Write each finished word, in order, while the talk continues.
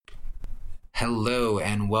Hello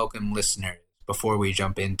and welcome, listeners. Before we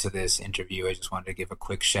jump into this interview, I just wanted to give a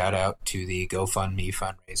quick shout out to the GoFundMe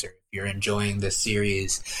fundraiser. If you're enjoying this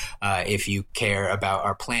series, if you care about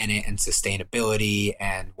our planet and sustainability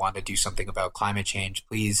and want to do something about climate change,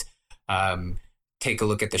 please take a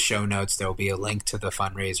look at the show notes. There will be a link to the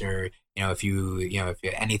fundraiser. If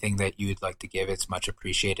anything that you'd like to give, it's much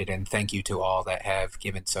appreciated. And thank you to all that have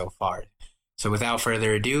given so far. So without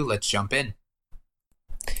further ado, let's jump in.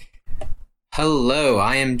 Hello,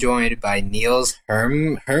 I am joined by Niels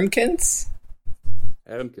Hermkens?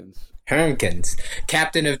 Hermkens,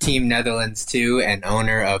 captain of Team Netherlands 2 and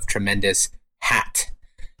owner of Tremendous Hat.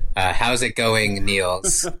 How's it going,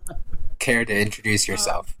 Niels? Care to introduce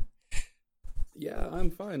yourself? Yeah,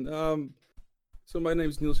 I'm fine. So my name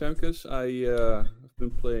is Niels Hermkens. I've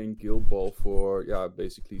been playing Guild Ball for,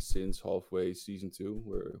 basically since halfway season 2,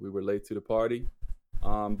 where we were late to the party.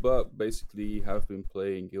 But basically have been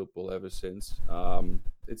playing Guild Ball ever since.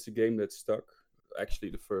 It's a game that stuck. Actually,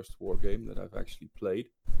 the first war game that I've actually played.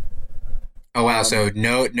 Oh wow! So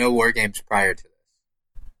no war games prior to this.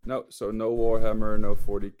 No Warhammer, no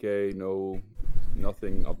 40k,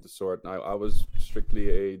 nothing of the sort. I was strictly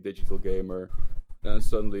a digital gamer. And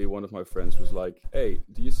suddenly one of my friends was like, "Hey,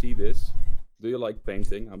 do you see this? Do you like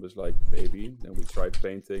painting?" I was like, "Maybe." Then we tried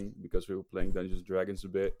painting because we were playing Dungeons and Dragons a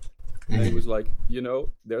bit. And he was like,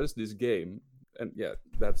 there's this game. And yeah,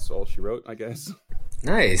 that's all she wrote, I guess.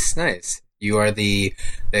 Nice. You are the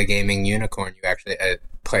gaming unicorn. You actually a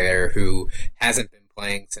player who hasn't been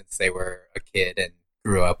playing since they were a kid and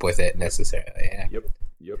grew up with it necessarily. Yeah.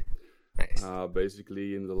 Yep. Nice.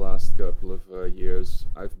 Basically, in the last couple of years,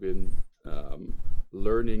 I've been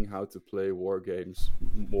learning how to play war games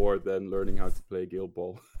more than learning how to play Guild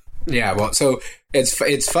Ball. Yeah, well, so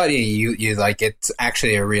it's funny you like it's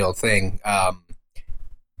actually a real thing,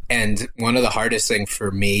 and one of the hardest things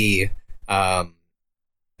for me,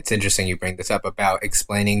 it's interesting you bring this up about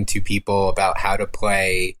explaining to people about how to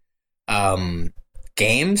play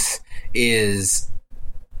games is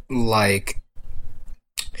like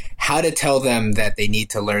how to tell them that they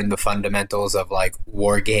need to learn the fundamentals of like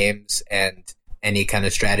war games and any kind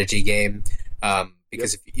of strategy game,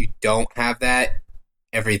 because if you don't have that,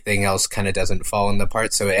 everything else kind of doesn't fall in the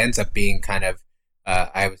part. So it ends up being kind of,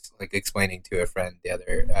 I was like explaining to a friend the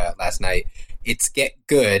other last night, it's get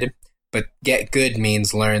good, but get good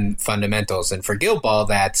means learn fundamentals. And for Guild Ball,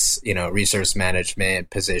 that's, resource management,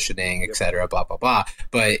 positioning, etc., blah, blah, blah.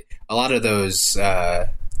 But a lot of those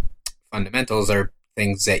fundamentals are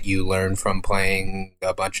things that you learn from playing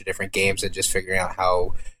a bunch of different games and just figuring out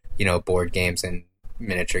how, board games and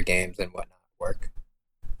miniature games and whatnot work.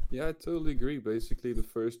 Yeah, I totally agree. Basically, the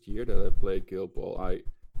first year that I played Guild Ball, I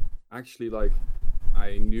actually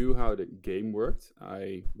I knew how the game worked.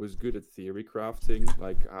 I was good at theory crafting,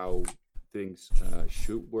 like how things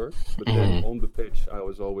should work. But then on the pitch, I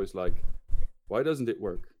was always like, why doesn't it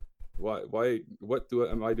work? What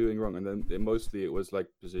am I doing wrong? And then mostly it was like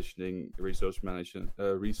positioning, resource management,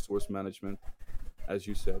 as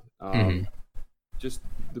you said. Just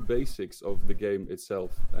the basics of the game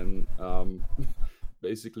itself. And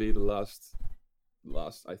basically the last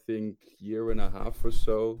I think year and a half or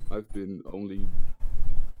so, I've been only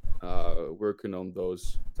working on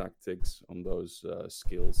those tactics, on those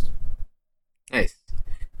skills. Nice.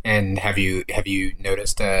 And have you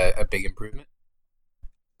noticed a big improvement?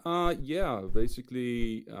 Yeah,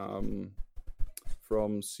 basically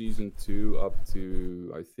from season 2 up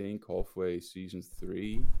to I think halfway season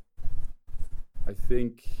 3, I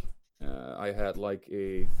think I had like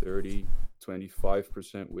a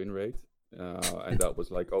 25% win rate, and that was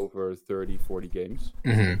like over 30-40 games.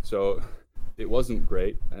 So it wasn't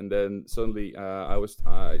great. And then suddenly I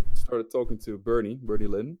started talking to Bernie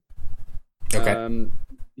Lynn. Okay.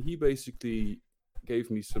 He basically gave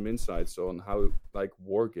me some insights on how like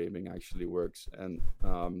wargaming actually works, and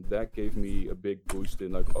that gave me a big boost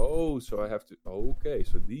in like, so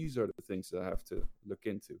these are the things that I have to look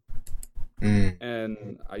into.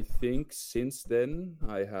 And I think since then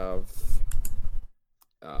I have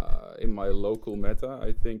in my local meta,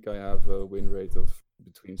 I think I have a win rate of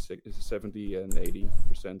between 70 and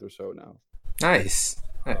 80% or so now. Nice.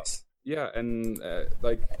 Yeah, and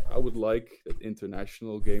I would like that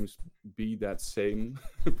international games be that same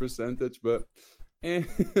percentage, but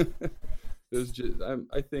there's just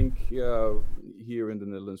I think here in the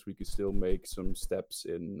Netherlands we could still make some steps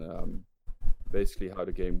in basically how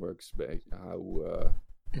the game works. How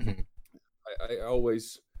I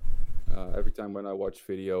always every time when I watch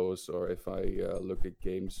videos or if I look at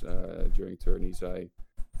games during tourneys, I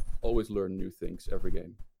always learn new things every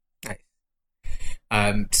game. Nice.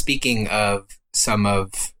 Speaking of some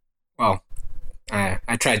of, well,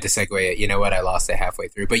 I tried to segue it. You know what? I lost it halfway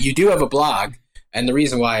through. But you do have a blog, and the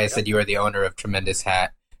reason why I Yeah. said you are the owner of Tremendous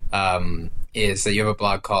Hat is that you have a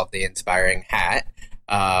blog called The Inspiring Hat.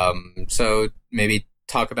 So maybe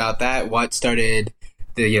talk about that. What started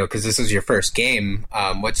because this was your first game.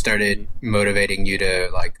 What started motivating you to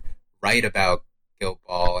like write about Guild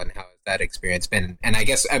Ball, and how has that experience been? And I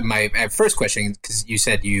guess my first question, because you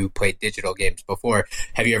said you played digital games before,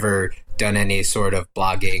 have you ever done any sort of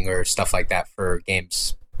blogging or stuff like that for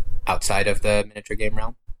games outside of the miniature game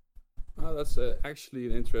realm? Oh, that's actually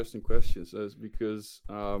an interesting question. So it's because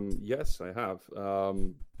yes, I have.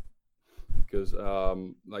 Because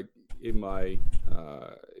like in my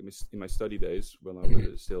in my study days when I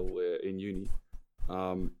was still in uni,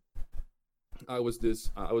 um, I was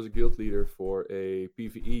a guild leader for a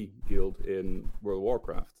PvE guild in World of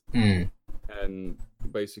Warcraft, Mm. and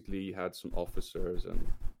basically had some officers and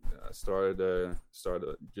started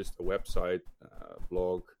just a website,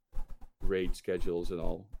 blog, raid schedules and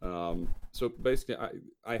all. So basically,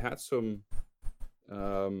 I had some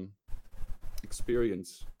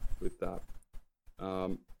experience with that.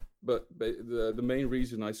 But the main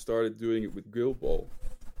reason I started doing it with Guild Ball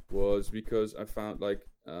was because I found like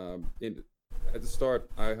in at the start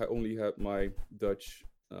only had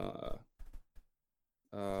uh,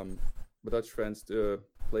 um, my Dutch friends to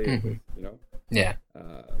play it with, you know. Yeah.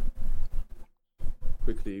 Uh,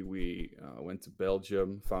 Quickly we went to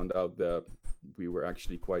Belgium, found out that we were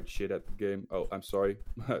actually quite shit at the game. Oh, I'm sorry,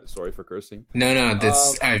 sorry for cursing. No,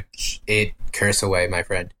 Um, it curse away, my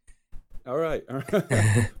friend. all right, all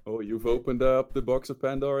right. Oh, you've opened up the box of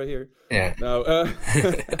Pandora here. Yeah. Now,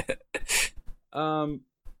 um,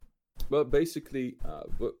 but basically,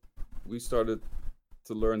 but we started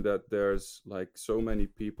to learn that there's like so many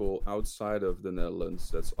people outside of the Netherlands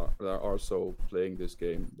that are also playing this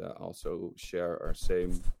game, that also share our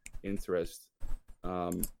same interest.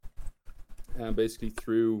 Um, and basically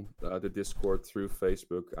through the Discord, through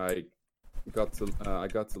Facebook, I got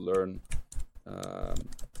to learn um,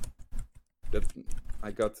 that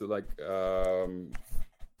I got to like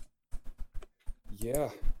yeah,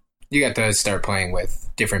 You got to start playing with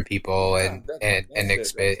different people yeah,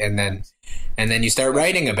 and then you start that's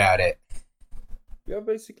writing about it. yeah,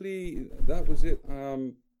 basically that was it.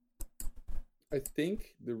 I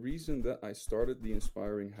think the reason that I started the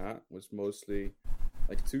Inspiring Hat was mostly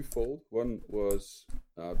like twofold. One was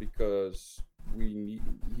because we need,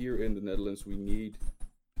 here in the Netherlands, we need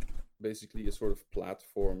basically a sort of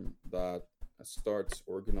platform that starts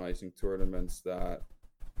organizing tournaments that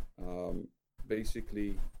um,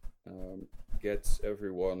 basically um, gets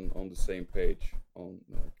everyone on the same page on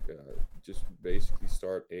like just basically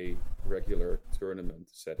start a regular tournament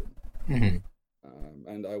setting. Hmm.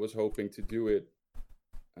 And I was hoping to do it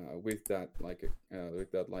with that like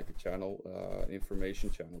a channel, information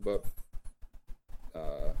channel. But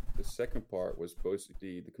the second part was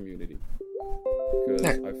basically the community, because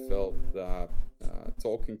I felt that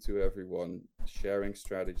talking to everyone, sharing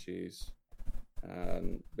strategies,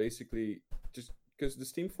 and basically just because the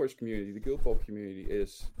Steamforge community, the Guild Ball community,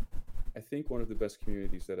 is, I think, one of the best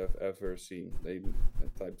communities that I've ever seen. They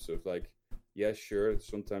types of like, yeah, sure,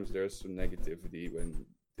 sometimes there's some negativity when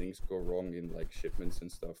things go wrong in like shipments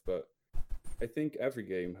and stuff, but I think every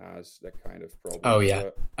game has that kind of Oh problem. yeah.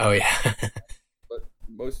 Oh yeah. But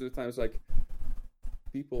most of the times, like,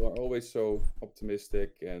 people are always so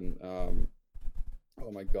optimistic and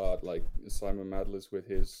oh my god, like Simon Madlis with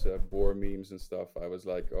his boar memes and stuff. I was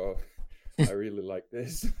like, oh, I really like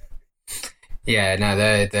this. Yeah, no,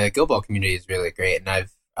 the Guild Ball community is really great, and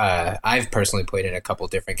I've personally played in a couple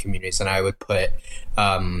different communities, and I would put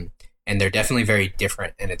and they're definitely very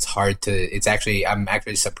different, and it's hard to. It's actually I'm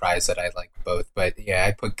actually surprised that I like both, but yeah,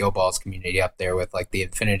 I put Guild Ball's community up there with like the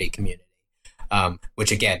Infinity community,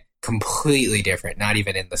 which again completely different, not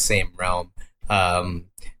even in the same realm. Um,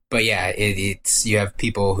 but yeah, it's you have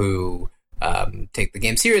people who take the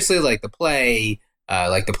game seriously, like to play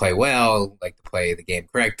well, like to play the game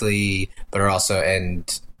correctly, but are also,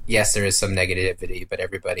 and yes, there is some negativity, but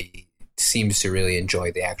everybody seems to really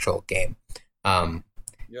enjoy the actual game. Um,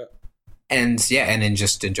 Yeah, and yeah, and then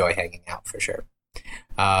just enjoy hanging out for sure.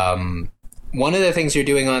 One of the things you're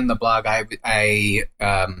doing on the blog, I've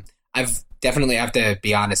definitely I have to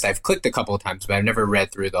be honest. I've clicked a couple of times, but I've never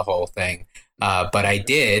read through the whole thing. But I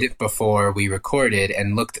did before we recorded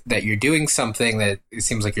and looked that you're doing something that it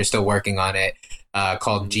seems like you're still working on it,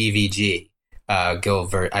 called GVG,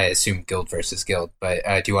 I assume Guild versus Guild. But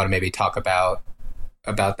do you want to maybe talk about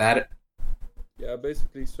that? yeah.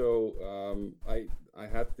 Basically, so I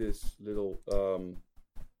had this little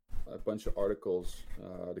a bunch of articles,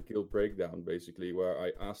 the guild breakdown, basically, where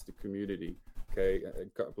I asked the community okay, a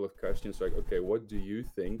couple of questions like, okay, what do you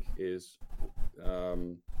think is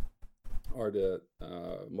are the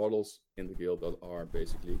models in the guild that are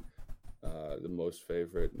basically the most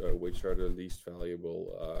favorite, which are the least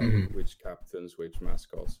valuable, Hmm. which captains, which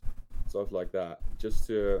mascots, stuff like that, just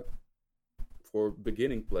to for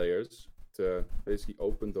beginning players to basically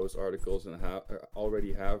open those articles and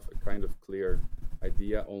already have a kind of clear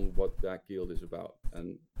idea on what that guild is about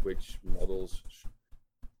and which models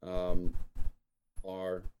um,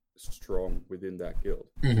 are strong within that guild.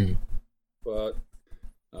 Hmm. But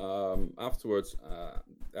afterwards,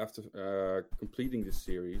 after completing this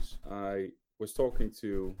series, was talking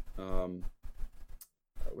to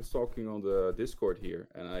I was talking on the Discord here,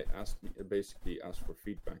 and I basically asked for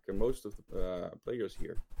feedback, and most of the players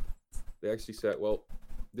here, they actually said, "Well,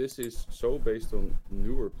 this is so based on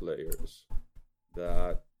newer players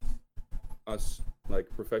that us like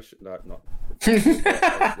professional, not professional, but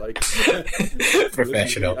us, like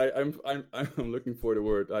Professional. I'm looking for the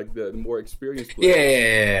word like the more experienced Yeah,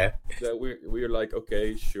 players yeah, that we're like,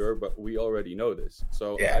 okay, sure, but we already know this."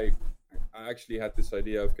 So yeah. I actually had this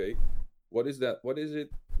idea of, okay, what is that? What is it?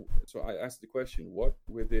 So I asked the question, what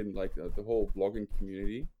within like the whole blogging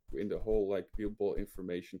community, in the whole like Field Ball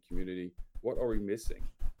information community, what are we missing?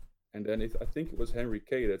 And then I think it was Henry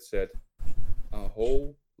K that said a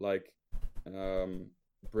whole like um,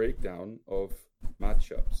 breakdown of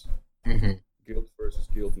matchups, Yeah. Hmm. guild versus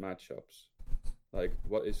guild matchups, like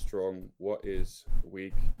what is strong, what is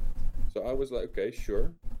weak. So I was like, okay,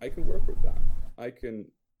 sure, I can work with that. I can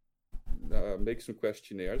make some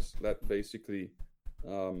questionnaires. Let basically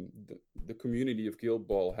the community of Guild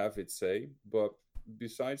Ball have its say. But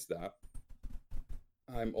besides that,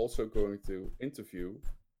 I'm also going to interview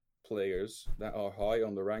players that are high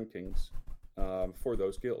on the rankings for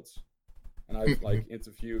those guilds. And I've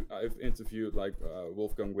interviewed like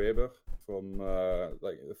Wolfgang Weber from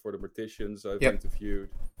like for the Morticians. I've Yep. interviewed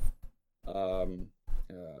um,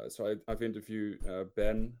 I've interviewed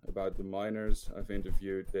Ben about the miners. I've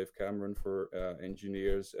interviewed Dave Cameron for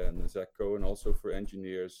engineers and Zach Cohen also for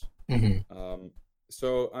engineers. Hmm.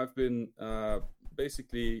 So I've been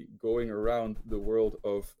basically going around the world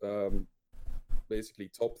of basically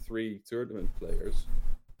top 3 tournament players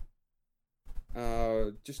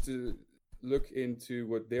just to look into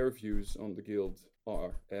what their views on the guild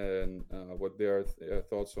are and what their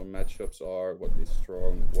thoughts on matchups are, what is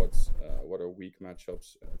strong, what are weak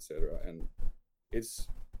matchups, etc. And it's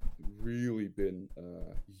really been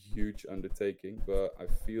a huge undertaking, but I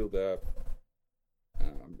feel that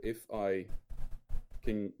if I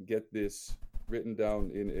can get this written down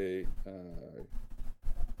in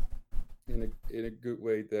a good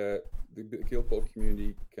way, that the Guild Ball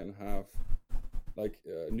community can have like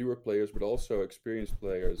newer players, but also experienced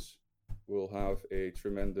players will have a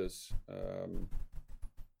tremendous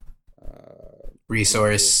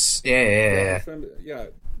Resource. Yeah, yeah, yeah,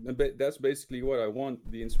 yeah. That's basically what I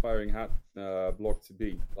want the Inspiring Hat blog to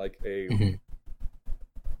be, yeah. Hmm.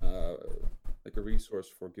 uh, like a resource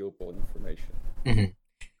for Guild Ball information. Hmm.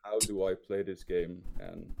 How do I play this game,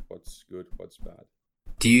 and what's good, what's bad?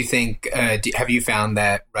 Do you think? Have you found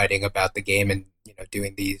that writing about the game and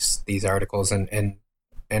doing these articles and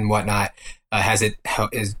whatnot has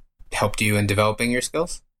helped you in developing your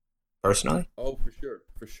skills personally? Oh, for sure,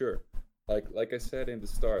 for sure. Like I said in the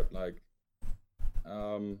start, like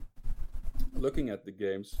um, looking at the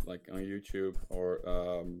games like on YouTube or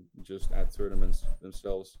just at tournaments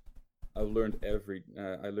themselves, I learned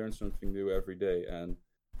something new every day, and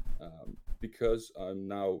because I'm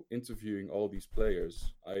now interviewing all these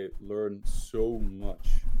players, I learn so much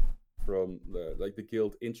from the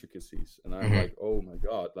guild intricacies, and I'm Hmm. like, oh my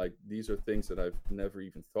god, like these are things that I've never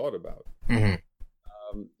even thought about. Hmm.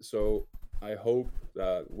 So I hope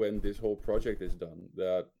that when this whole project is done,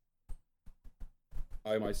 that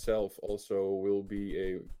I myself also will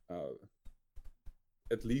be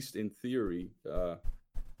at least in theory,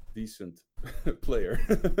 decent player.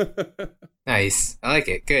 Nice. I like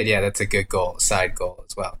it. Good. Yeah, that's a good goal, side goal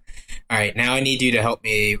as well. All right, now I need you to help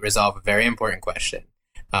me resolve a very important question.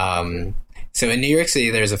 Sure. Um, so in New York City,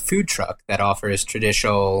 there's a food truck that offers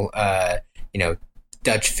traditional, you know,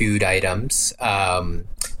 Dutch food items,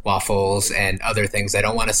 waffles and other things. I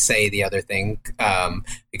don't want to say the other thing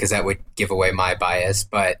because that would give away my bias.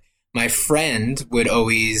 But my friend would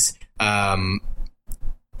always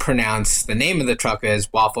pronounce the name of the truck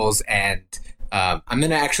as waffles and. I'm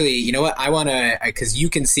gonna actually, you know what? I wanna, because you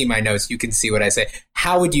can see my notes, you can see what I say.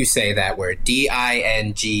 How would you say that word?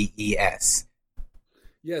 Dinges.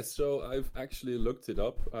 Yes, so I've actually looked it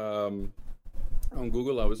up. on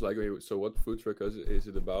Google, I was like, "Wait, so what food truck is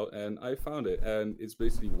it about?" And I found it, and it's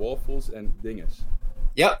basically waffles and dinges.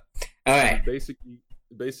 Yep. All right. And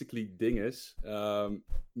basically, dinges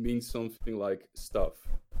means something like stuff.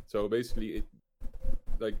 So basically,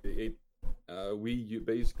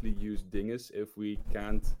 basically use dinges if we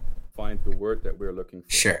can't find the word that we're looking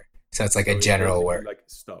for. Sure. So it's like So a it's general basically word. like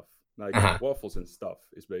stuff, like Uh-huh. waffles and stuff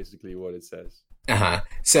is basically what it says. Uh-huh.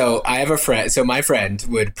 So I have a friend. So my friend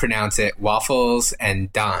would pronounce it waffles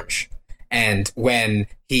and dange. And when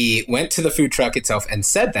he went to the food truck itself and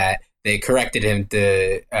said that, they corrected him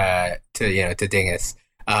to dingus.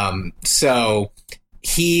 So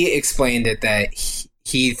he explained it that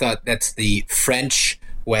he thought that's the French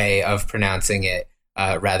way of pronouncing it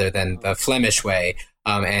rather than the Flemish way.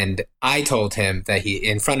 And I told him that he,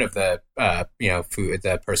 in front of the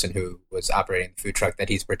the person who was operating the food truck, that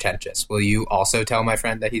he's pretentious. Will you also tell my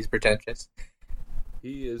friend that he's pretentious?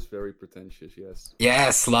 He is very pretentious, yes.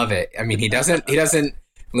 Yes, love it. I mean, he doesn't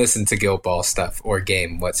listen to Guild Ball stuff or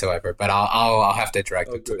game whatsoever. But I'll have to direct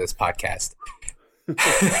Oh, him to good. this podcast. All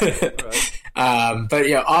right.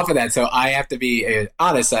 But off of that, so I have to be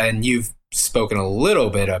honest, and you've spoken a little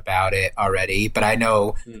bit about it already, but I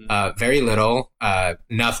know very little,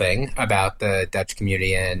 nothing about the Dutch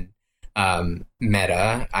community and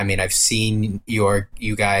meta. I mean, I've seen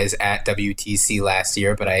you guys at WTC last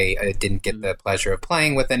year, but I didn't get the pleasure of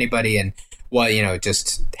playing with anybody, and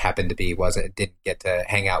just happened to be didn't get to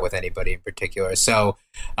hang out with anybody in particular. So,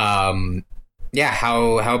 how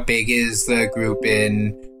big is the group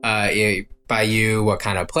in by you? What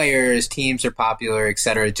kind of players, teams are popular,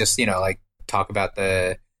 etc. Just talk about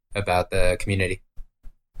the community.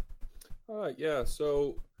 All right, yeah.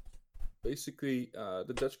 So basically,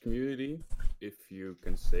 the Dutch community, if you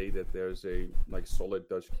can say that there's a solid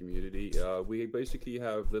Dutch community, we basically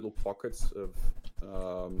have little pockets of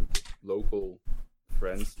local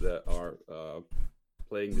friends that are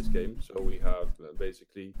playing this game. So we have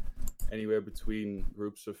basically anywhere between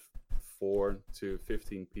groups of 4 to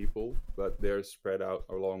 15 people, but they're spread out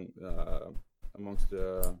along amongst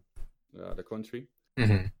the country.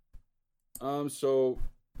 Mm-hmm. So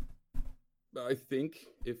I think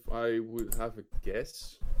if I would have a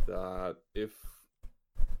guess that if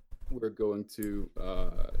we're going to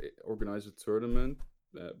organize a tournament,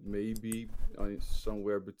 that maybe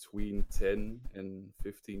somewhere between 10 and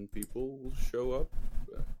 15 people will show up.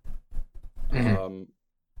 Mm-hmm.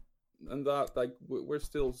 And that we're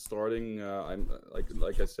still starting. I'm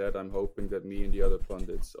like I said, I'm hoping that me and the other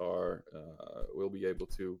pundits will be able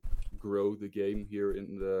to grow the game here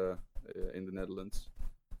in the Netherlands.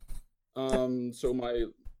 So my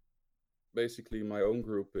own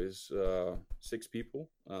group is 6 people,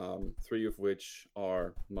 3 of which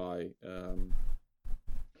are my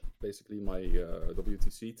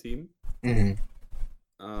WTC team. Mm-hmm.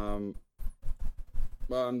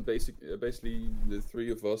 Basically, the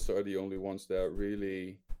 3 of us are the only ones that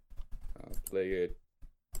really play it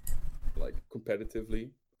competitively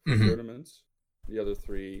for tournaments. The other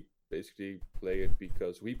 3 basically play it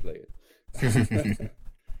because we play it.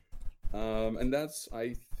 And that's,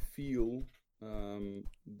 I feel, we're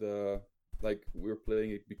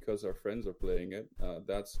playing it because our friends are playing it.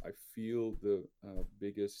 That's, I feel, the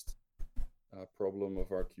biggest problem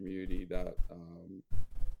of our community, that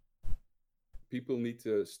people need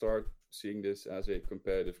to start seeing this as a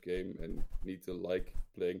competitive game and need to like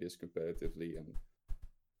playing this competitively. And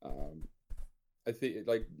I think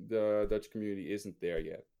the Dutch community isn't there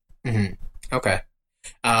yet. Mm-hmm. Okay.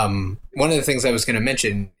 One of the things I was going to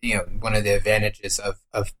mention, one of the advantages of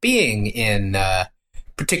being in,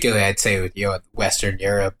 particularly I'd say with Western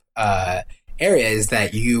Europe area, is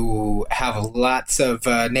that you have lots of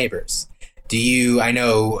neighbors. I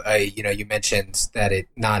know, you mentioned that it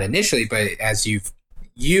not initially, but as you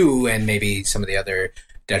and maybe some of the other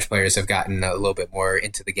Dutch players have gotten a little bit more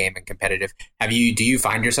into the game and competitive. Do you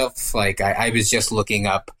find yourself I was just looking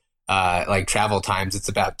up travel times. It's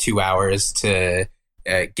about 2 hours to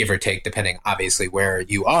give or take, depending obviously where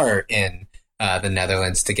you are in the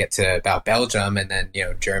Netherlands, to get to about Belgium, and then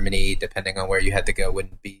Germany, depending on where you had to go,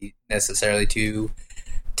 wouldn't be necessarily too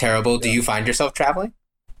terrible. Yeah. Do you find yourself traveling?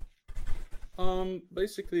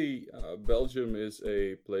 Basically, Belgium is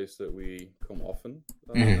a place that we come often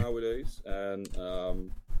nowadays, and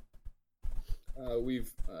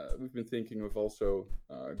we've been thinking of also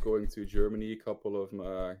going to Germany. A couple of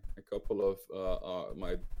my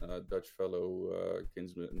Dutch fellow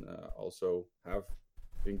kinsmen also have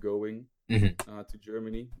been going to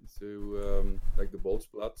Germany, to the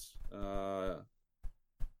Bolzplatz,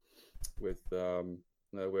 with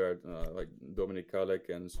where Dominic Kalek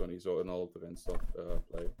and Sonny Zoenalter and stuff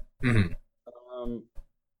play.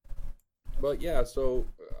 But yeah, so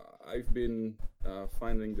I've been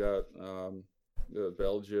finding that the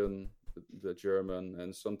Belgian, the German,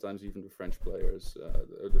 and sometimes even the French players,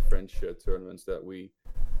 the French tournaments, that we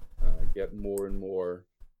get more and more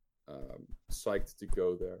psyched to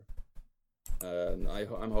go there. And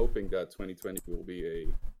I'm hoping that 2020 will be a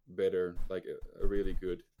better, like a really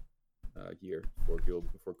good year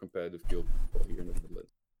for competitive guild here in the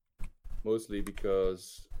Netherlands. Mostly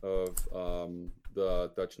because of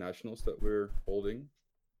the Dutch nationals that we're holding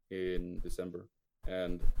in December,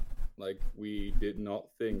 and like we did not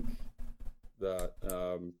think that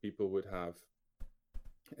people would have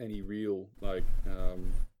any real like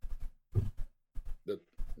that.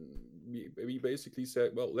 We basically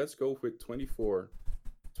said, well, let's go with 24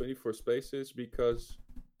 spaces because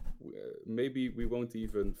maybe we won't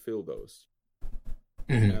even fill those.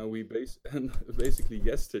 Mhm. And and basically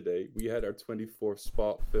yesterday we had our 24th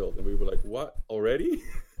spot filled, and we were like, "What already?"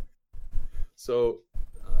 So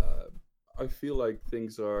I feel like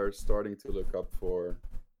things are starting to look up for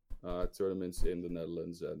tournaments in the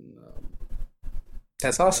Netherlands, and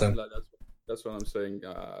That's yeah, awesome. that's what I'm saying.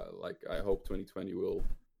 Like I hope 2020 will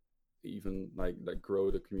even like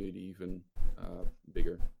grow the community even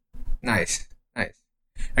bigger. Nice, nice.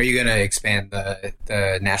 Are you gonna expand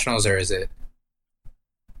the nationals, or is it?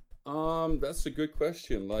 That's a good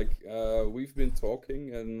question. Like, we've been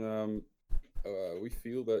talking, and we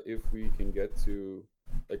feel that if we can get to,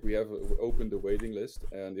 like, we have opened the waiting list,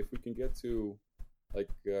 and if we can get to, like,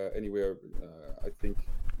 anywhere, I think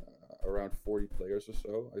around 40 players or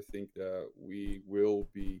so, I think that we will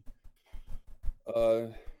be uh,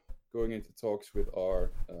 going into talks with our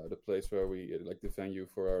the place where we like the venue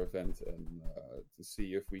for our event, and to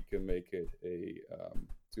see if we can make it a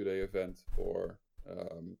 2-day event, or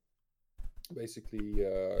basically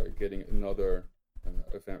getting another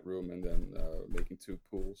event room, and then making two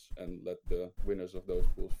pools and let the winners of those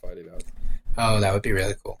pools fight it out. Oh, that would be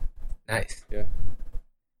really cool. Nice. Yeah,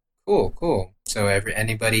 Cool, cool. So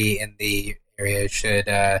anybody in the area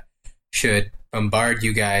should bombard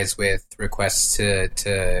you guys with requests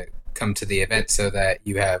to come to the yeah, event so that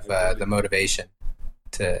you have I totally the agree. motivation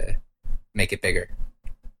to make it bigger.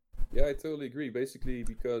 Yeah, I totally agree. Basically,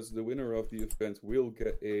 because the winner of the event will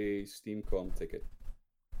get a SteamCon ticket,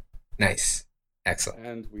 Nice. Excellent.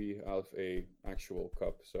 and we have a actual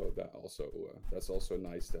cup. So that's also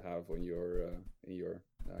nice to have on your in your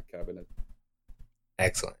cabinet.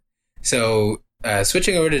 Excellent. So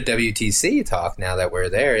switching over to WTC talk now that we're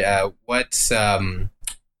there,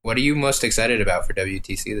 what are you most excited about for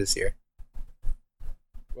WTC this year?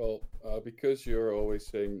 Well, because you're always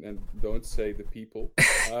saying, and don't say the people.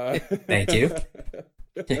 Uh, Thank you.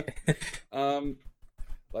 um,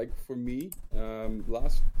 like for me,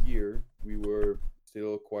 last year we were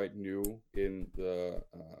still quite new in the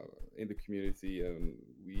community, and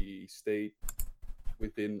we stayed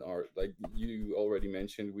within our, like you already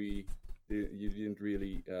mentioned, you didn't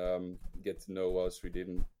really get to know us. We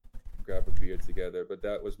didn't grab a beer together, but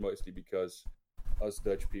that was mostly because us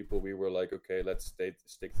Dutch people, we were like, okay, let's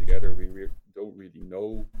stick together. Don't really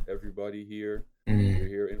know everybody here. We're Mm,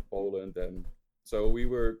 here in Poland, and so we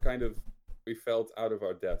felt out of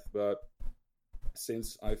our depth. But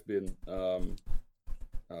since I've been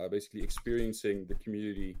basically experiencing the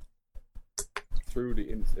community through the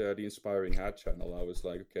Inspiring Hat channel, I was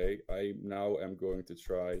like, okay, I now am going to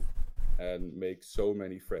try and make so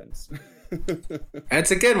many friends.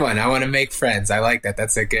 that's a good one. I want to make friends. I like that.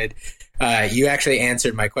 That's a good. You actually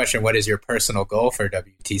answered my question. What is your personal goal for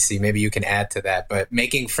WTC? Maybe you can add to that. But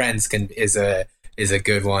making friends can is a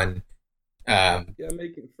good one. Yeah,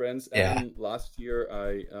 making friends. Yeah. And last year,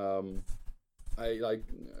 I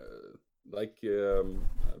like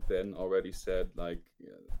Ben already said, like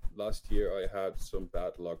last year I had some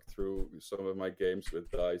bad luck through some of my games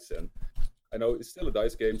with dice, and I know it's still a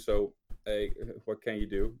dice game, so hey, what can you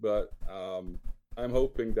do? But I'm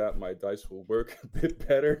hoping that my dice will work a bit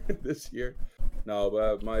better this year. No,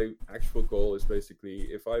 but my actual goal is basically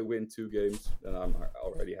if I win 2 games, then I'm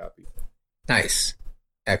already happy. Nice.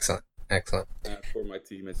 Excellent. Excellent. And for my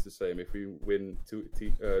team, it's the same. If we win two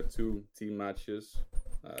team matches,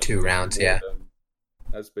 Two that's rounds. more Yeah. than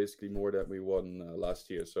that's basically more than we won last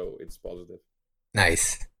year. So it's positive.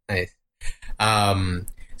 Nice. Nice. Um,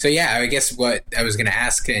 so yeah, I guess what I was going to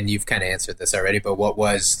ask, and you've kind of answered this already, but what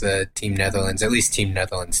was the Team Netherlands, at least Team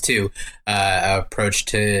Netherlands too, approach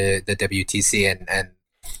to the WTC, and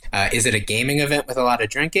is it a gaming event with a lot of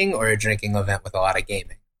drinking, or a drinking event with a lot of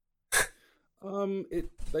gaming? It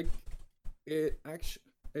like it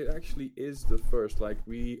actually is the first. Like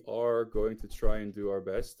we are going to try and do our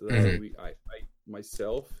best. Hmm. I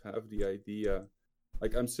myself have the idea,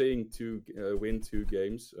 like I'm saying, to win 2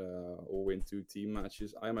 games or win 2 team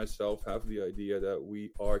matches. I myself have the idea that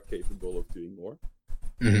we are capable of doing more.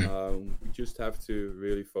 Mhm. We just have to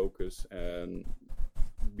really focus and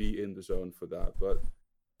be in the zone for that. But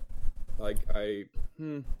like I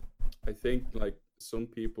think like some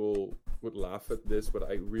people would laugh at this, but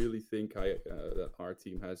I really think that our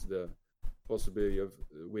team has the possibility of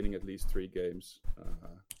winning at least 3 games.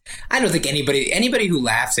 I don't think anybody who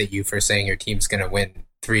laughs at you for saying your team's going to win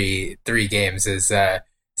three games is a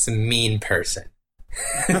mean person.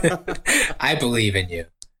 I believe in you.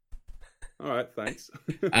 All right, thanks.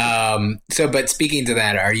 But speaking to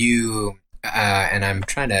that, are you? And I'm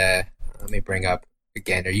trying to let me bring up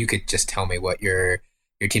again, or you could just tell me what your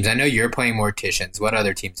teams. I know you're playing Morticians. What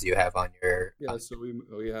other teams do you have on your? Yeah, so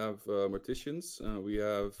we have Morticians, we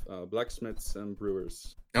have Blacksmiths and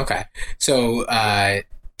Brewers. Okay, so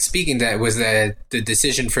speaking that, was the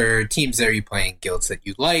decision for teams that are you playing guilds that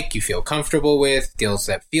you like, you feel comfortable with, guilds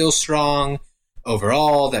that feel strong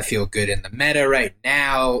overall, that feel good in the meta right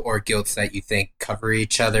now, or guilds that you think cover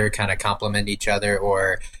each other, kind of complement each other,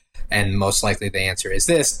 or, and most likely the answer is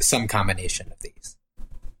this, some combination of these.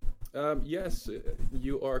 Yes,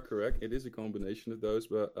 you are correct. It is a combination of those,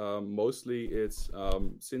 but mostly it's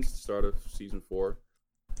since the start of season 4,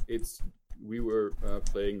 we were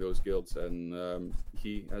playing those guilds, and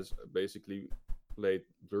he has basically played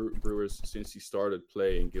Brewers since he started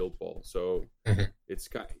playing Guild Ball. So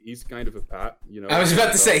he's kind of a Pat, you know. I was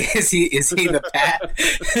about to say, is he the Pat?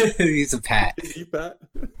 He's a Pat. Is he Pat?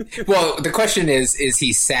 Well, the question is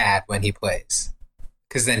he sad when he plays?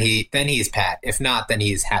 Because then he's Pat. If not, then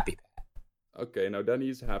he's happy Pat. Okay, now then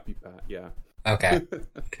he's happy Pat. Yeah. Okay.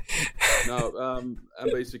 No,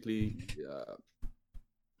 and basically,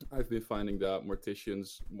 I've been finding that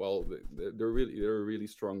Morticians, well, they're a really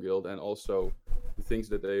strong guild, and also the things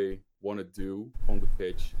that they want to do on the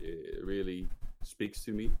pitch, it really speaks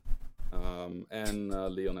to me. And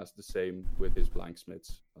Leon has the same with his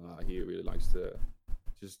Blacksmiths. He really likes to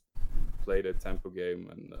just play the tempo game,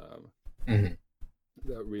 and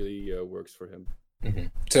that really works for him. Mm-hmm.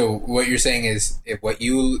 So what you're saying is,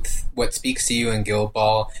 what speaks to you in Guild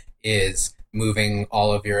Ball is moving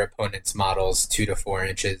all of your opponent's models 2 to 4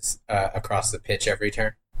 inches across the pitch every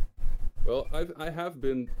turn. Well, I have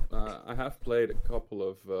played a couple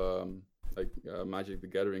of Magic the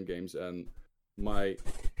Gathering games, and my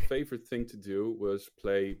favorite thing to do was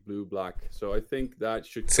play blue black. So I think that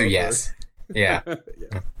should cover. So yes, yeah,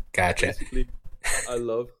 yeah. Gotcha. Basically, I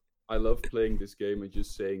love playing this game and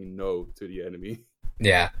just saying no to the enemy.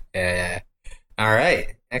 Yeah. All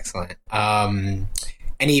right, excellent.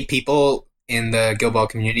 Any people in the Guild Ball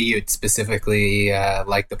community you'd specifically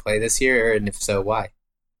like to play this year, and if so, why?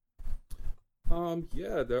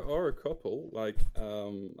 Yeah, there are a couple. Like,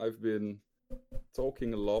 I've been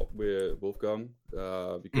talking a lot with Wolfgang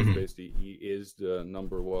because basically he is the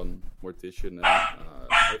 #1 Mortician, and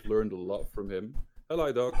I've learned a lot from him.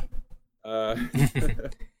 Hello, Doc.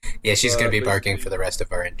 Yeah, she's going to be barking for the rest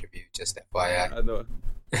of our interview, just FYI. I know.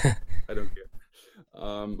 I don't care.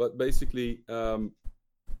 But basically,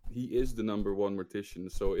 he is the #1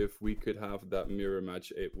 Mortician, so if we could have that mirror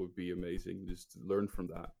match, it would be amazing. Just to learn from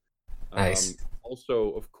that. Nice.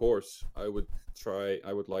 Also, of course, I would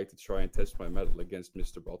like to try and test my mettle against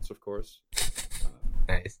Mr. Bots, of course.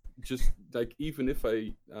 Nice. Just like even if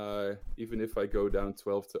I go down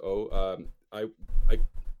 12-0,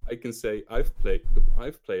 I can say I've played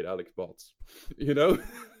Alex Bots. You know.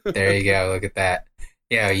 There you go. Look at that.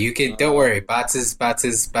 Yeah, you can. Don't worry. Bots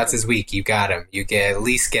is weak. You got him. You at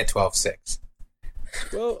least get 12-6.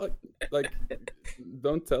 Well, like,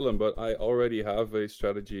 don't tell him, but I already have a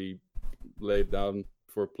strategy laid down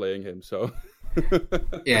for playing him. So.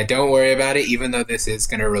 Yeah, don't worry about it. Even though this is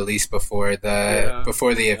going to release before the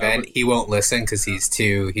event, he won't listen because he's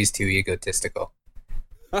too egotistical.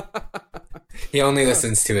 He only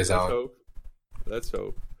listens to his own. Let's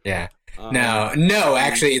hope. Yeah. No,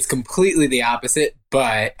 actually, it's completely the opposite.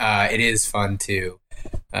 But it is fun to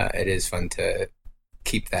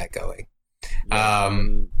keep that going. Yeah,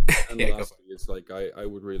 and yeah, lastly, it's like I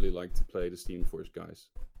would really like to play the Steam Force guys.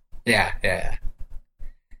 Yeah.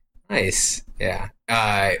 Nice. Yeah.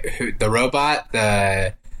 The robot,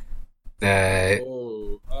 the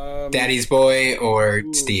Daddy's boy, or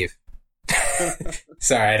Steve?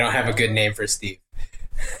 Sorry, I don't have a good name for Steve.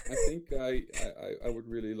 I think I would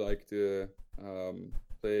really like to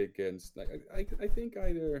play against. I think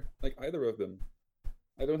either of them.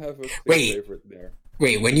 I don't have a favorite there.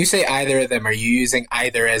 Wait, when you say either of them, are you using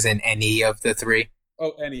either as in any of the 3?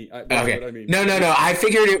 Oh, any. That's Okay. what I mean. No, no, no. I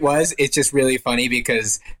figured it was. It's just really funny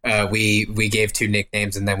because we gave two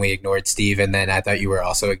nicknames and then we ignored Steve, and then I thought you were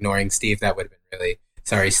also ignoring Steve. That would have been really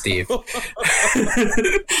sorry, Steve. Would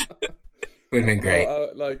have been great.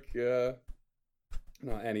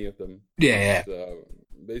 No, any of them. Yeah, Just,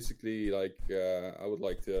 basically, I would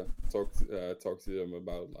like to talk to them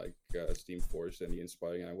about Steam Force and the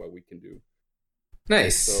inspiring and what we can do. yeah.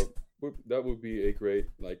 Nice. So that would be a great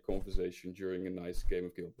conversation during a nice game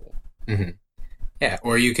of Guild Ball. Hmm. Yeah,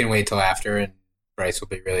 or you can wait till after, and Bryce will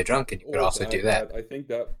be really drunk, and you could Or also do that. I think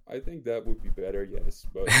that would be better. Yes,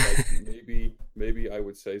 but maybe I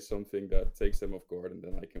would say something that takes them off guard, and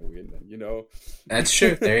then I can win. And That's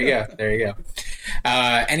true. There you go. There you go.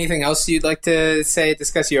 Anything else you'd like to say,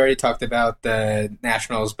 discuss? You already talked about the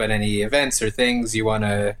nationals, but any events or things you want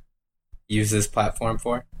to use this platform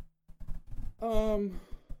for? Um,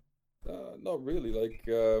 Not really.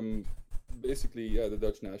 Basically, yeah, the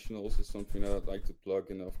Dutch Nationals is something that I'd like to plug,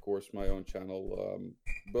 and of course, my own channel.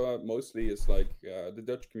 But mostly, it's the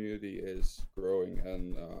Dutch community is growing,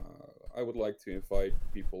 and I would like to invite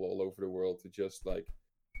people all over the world to just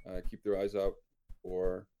keep their eyes out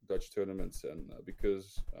for Dutch tournaments, and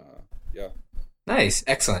because yeah. Nice,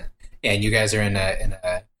 excellent. Yeah, and you guys are in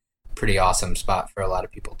a pretty awesome spot for a lot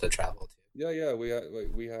of people to travel to. Yeah. We have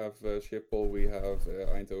Schiphol, we have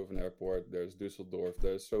Eindhoven Airport. There's Düsseldorf.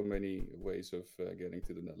 There's so many ways of getting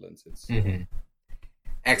to the Netherlands. It's Hmm. yeah.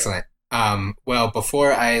 Excellent. Well,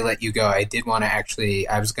 before I let you go, I did want to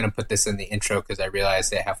I was going to put this in the intro because I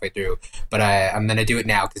realized it halfway through, but I'm going to do it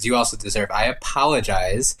now because you also deserve. I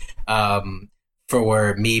apologize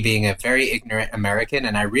for me being a very ignorant American,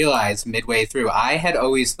 and I realized midway through I had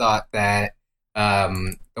always thought that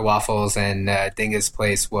the Waffles and Dingus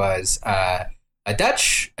Place was a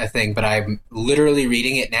Dutch thing, but I'm literally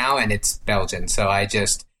reading it now, and it's Belgian. So I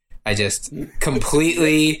just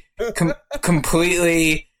completely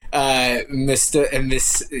completely I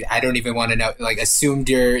don't even want to know, assumed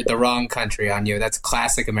you're the wrong country on you. That's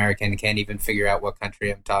classic American. Can't even figure out what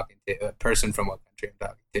country I'm talking to, a person from what country I'm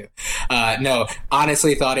talking to. No,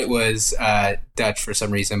 honestly thought it was Dutch for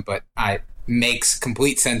some reason, but I makes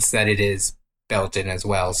complete sense that it is Belgian as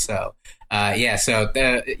well. So sorry,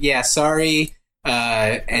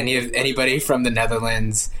 anybody from the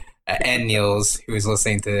Netherlands, and Niels who is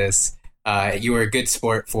listening to this. You were a good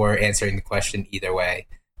sport for answering the question either way.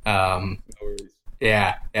 No worries.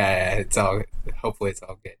 Yeah, it's all. Hopefully, it's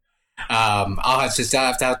all good. I'll have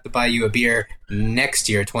to buy you a beer next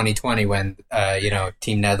year, 2020, when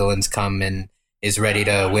Team Netherlands come and is ready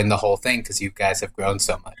to win the whole thing because you guys have grown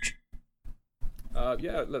so much.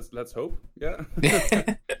 Yeah, let's hope. Yeah.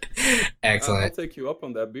 I'll Excellent. take you up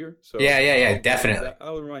on that beer. So Yeah, definitely.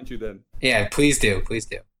 I'll remind you then. Yeah, please do.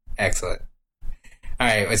 Excellent. All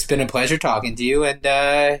right, it's been a pleasure talking to you, and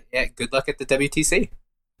good luck at the WTC.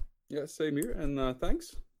 Yeah, same here, and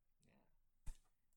thanks.